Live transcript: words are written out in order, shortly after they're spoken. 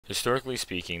Historically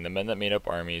speaking, the men that made up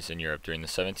armies in Europe during the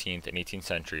 17th and 18th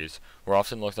centuries were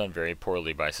often looked on very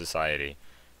poorly by society.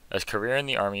 A career in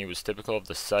the army was typical of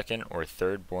the second or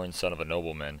third born son of a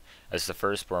nobleman, as the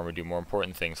firstborn would do more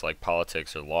important things like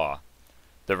politics or law.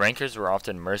 The rankers were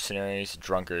often mercenaries,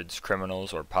 drunkards,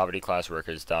 criminals, or poverty-class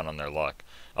workers down on their luck.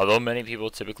 Although many people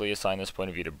typically assign this point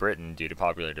of view to Britain due to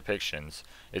popular depictions,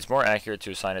 it's more accurate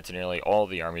to assign it to nearly all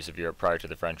the armies of Europe prior to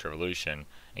the French Revolution,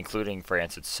 including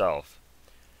France itself.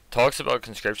 Talks about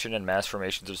conscription and mass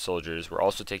formations of soldiers were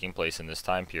also taking place in this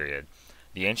time period.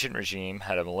 The ancient regime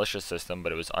had a militia system,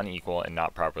 but it was unequal and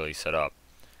not properly set up.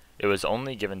 It was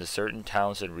only given to certain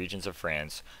towns and regions of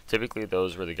France, typically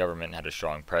those where the government had a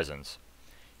strong presence.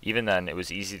 Even then, it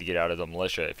was easy to get out of the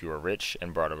militia if you were rich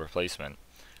and brought a replacement,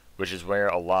 which is where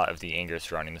a lot of the anger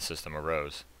surrounding the system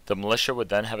arose. The militia would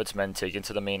then have its men taken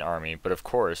to the main army, but of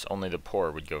course, only the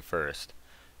poor would go first.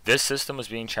 This system was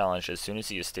being challenged as soon as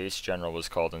the Estates General was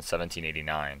called in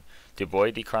 1789. Du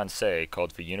Bois de Crancey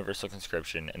called for universal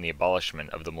conscription and the abolishment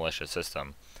of the militia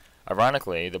system.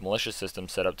 Ironically, the militia system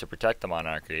set up to protect the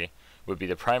monarchy would be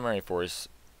the primary force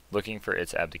looking for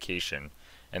its abdication,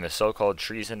 and the so-called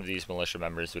treason of these militia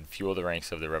members would fuel the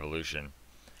ranks of the revolution.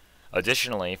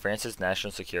 Additionally, France's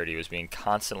national security was being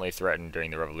constantly threatened during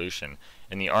the revolution,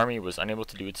 and the army was unable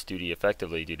to do its duty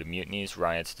effectively due to mutinies,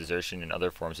 riots, desertion, and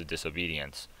other forms of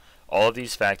disobedience. All of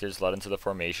these factors led into the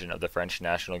formation of the French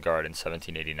National Guard in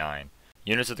 1789.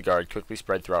 Units of the Guard quickly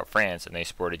spread throughout France, and they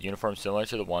sported uniforms similar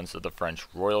to the ones of the French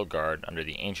Royal Guard under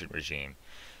the ancient regime.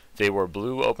 They wore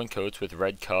blue open coats with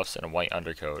red cuffs and a white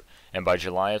undercoat, and by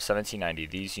July of 1790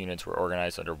 these units were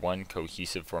organized under one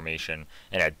cohesive formation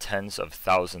and had tens of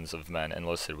thousands of men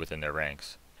enlisted within their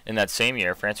ranks. In that same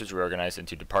year, France was reorganized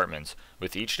into departments,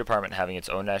 with each department having its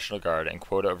own National Guard and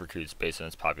quota of recruits based on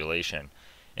its population.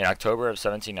 In October of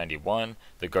 1791,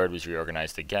 the Guard was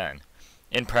reorganized again.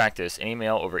 In practice, any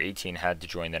male over 18 had to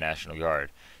join the National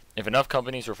Guard. If enough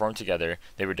companies were formed together,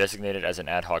 they were designated as an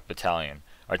ad hoc battalion.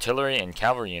 Artillery and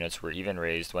cavalry units were even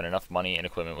raised when enough money and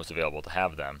equipment was available to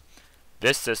have them.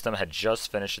 This system had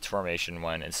just finished its formation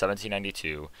when, in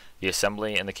 1792, the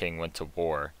Assembly and the King went to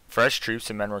war. Fresh troops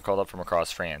and men were called up from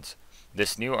across France.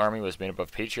 This new army was made up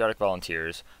of patriotic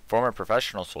volunteers, former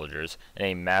professional soldiers, and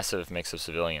a massive mix of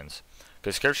civilians.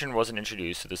 Conscription wasn't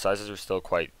introduced, so the sizes were still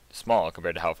quite small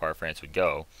compared to how far France would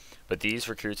go, but these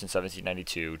recruits in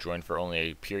 1792 joined for only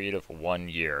a period of 1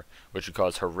 year, which would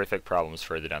cause horrific problems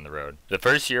further down the road. The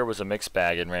first year was a mixed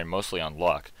bag and ran mostly on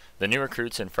luck. The new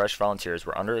recruits and fresh volunteers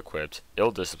were under-equipped,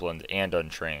 ill-disciplined, and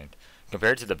untrained.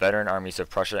 Compared to the veteran armies of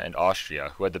Prussia and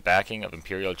Austria, who had the backing of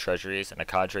imperial treasuries and a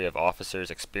cadre of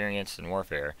officers experienced in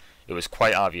warfare, it was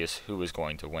quite obvious who was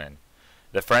going to win.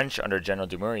 The French, under General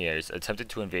Dumouriez, attempted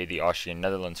to invade the Austrian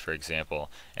Netherlands, for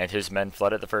example, and his men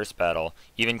fled at the first battle,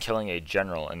 even killing a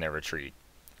general in their retreat.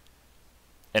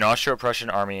 An Austro-Prussian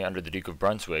army under the Duke of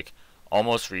Brunswick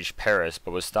almost reached Paris,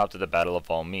 but was stopped at the Battle of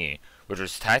Valmy, which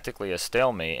was tactically a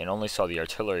stalemate and only saw the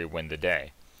artillery win the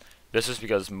day. This was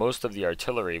because most of the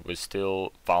artillery was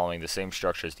still following the same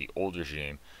structure as the old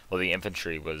regime, while the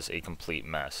infantry was a complete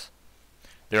mess.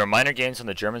 There were minor gains on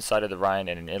the German side of the Rhine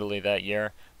and in Italy that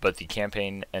year, but the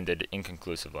campaign ended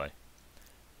inconclusively.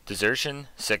 Desertion,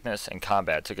 sickness, and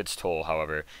combat took its toll,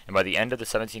 however, and by the end of the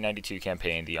 1792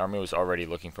 campaign, the army was already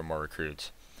looking for more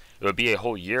recruits. It would be a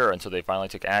whole year until they finally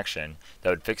took action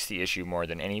that would fix the issue more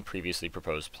than any previously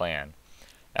proposed plan.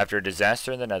 After a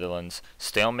disaster in the Netherlands,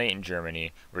 stalemate in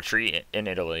Germany, retreat in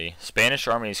Italy, Spanish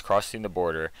armies crossing the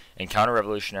border, and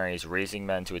counter-revolutionaries raising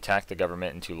men to attack the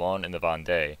government in Toulon and the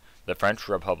Vendée, the French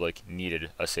Republic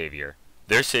needed a savior.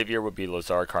 Their savior would be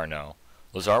Lazare Carnot.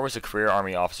 Lazare was a career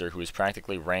army officer who was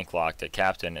practically rank-locked at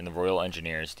captain in the Royal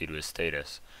Engineers due to his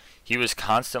status. He was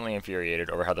constantly infuriated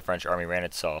over how the French army ran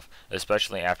itself,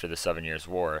 especially after the 7 Years'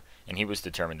 War, and he was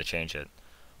determined to change it.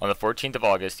 On the 14th of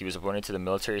August, he was appointed to the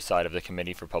military side of the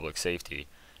Committee for Public Safety.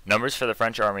 Numbers for the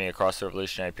French army across the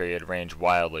revolutionary period range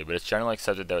wildly, but it's generally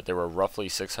accepted that there were roughly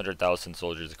 600,000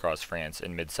 soldiers across France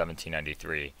in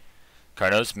mid-1793.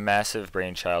 Carnot's massive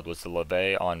brainchild was the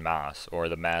levée en masse, or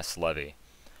the mass levy.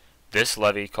 This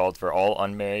levy called for all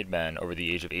unmarried men over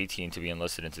the age of 18 to be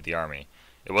enlisted into the army.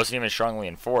 It wasn't even strongly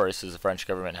enforced, as the French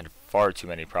government had far too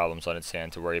many problems on its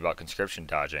hands to worry about conscription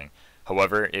dodging.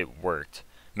 However, it worked.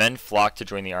 Men flocked to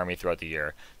join the army throughout the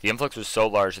year. The influx was so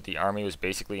large that the army was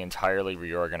basically entirely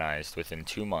reorganized within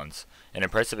 2 months, an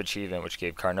impressive achievement which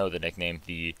gave Carnot the nickname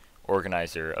the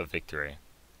Organizer of Victory.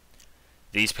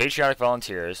 These patriotic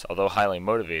volunteers, although highly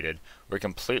motivated, were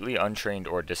completely untrained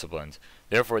or disciplined.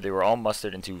 Therefore, they were all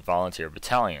mustered into volunteer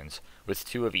battalions, with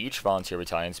 2 of each volunteer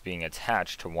battalions being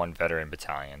attached to 1 veteran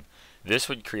battalion. This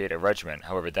would create a regiment,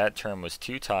 however that term was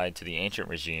too tied to the ancient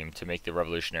regime to make the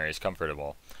revolutionaries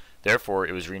comfortable. Therefore,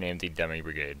 it was renamed the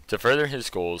Demi-Brigade. To further his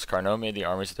goals, Carnot made the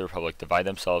armies of the Republic divide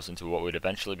themselves into what would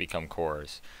eventually become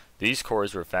corps. These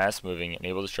corps were fast-moving and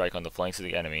able to strike on the flanks of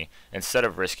the enemy instead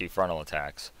of risky frontal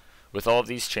attacks. With all of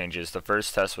these changes, the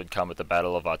first test would come at the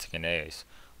Battle of Vaticanez,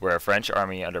 where a French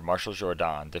army under Marshal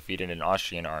Jourdan defeated an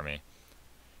Austrian army.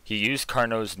 He used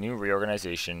Carnot's new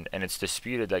reorganization, and it's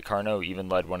disputed that Carnot even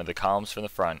led one of the columns from the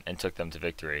front and took them to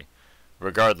victory.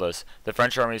 Regardless, the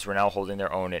French armies were now holding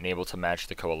their own and able to match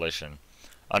the coalition.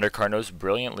 Under Carnot's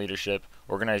brilliant leadership,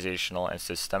 organizational, and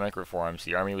systemic reforms,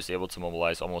 the army was able to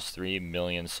mobilize almost 3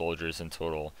 million soldiers in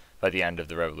total by the end of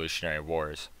the Revolutionary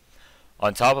Wars.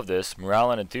 On top of this,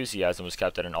 morale and enthusiasm was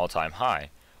kept at an all-time high.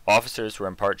 Officers were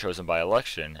in part chosen by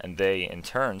election, and they, in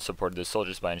turn, supported the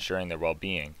soldiers by ensuring their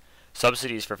well-being.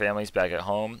 Subsidies for families back at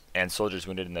home and soldiers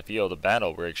wounded in the field of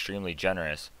battle were extremely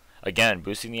generous, again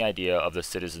boosting the idea of the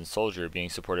citizen soldier being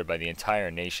supported by the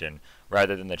entire nation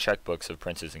rather than the checkbooks of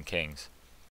princes and kings.